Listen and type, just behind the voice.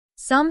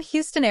Some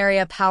Houston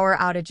area power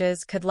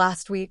outages could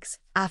last weeks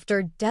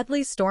after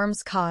deadly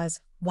storms cause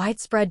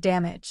widespread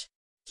damage.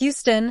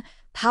 Houston,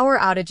 power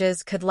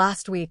outages could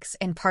last weeks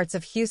in parts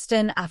of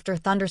Houston after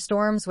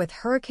thunderstorms with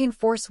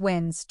hurricane-force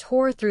winds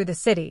tore through the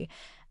city,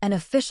 an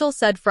official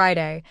said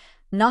Friday,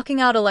 knocking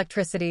out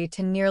electricity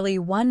to nearly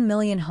 1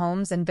 million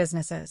homes and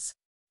businesses.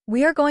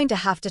 "We are going to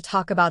have to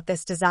talk about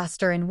this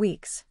disaster in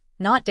weeks,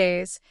 not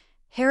days,"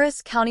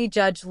 Harris County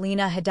Judge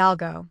Lena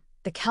Hidalgo,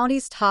 the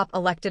county's top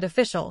elected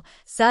official,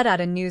 said at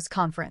a news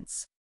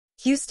conference.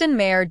 Houston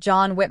Mayor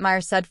John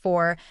Whitmire said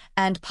 4,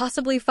 and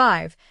possibly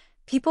 5,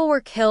 people were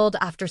killed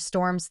after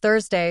storms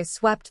Thursday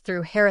swept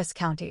through Harris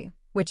County,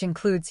 which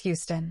includes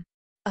Houston.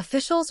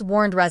 Officials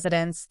warned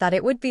residents that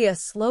it would be a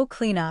slow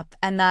cleanup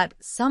and that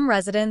some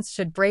residents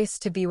should brace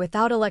to be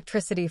without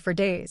electricity for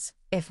days,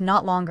 if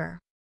not longer.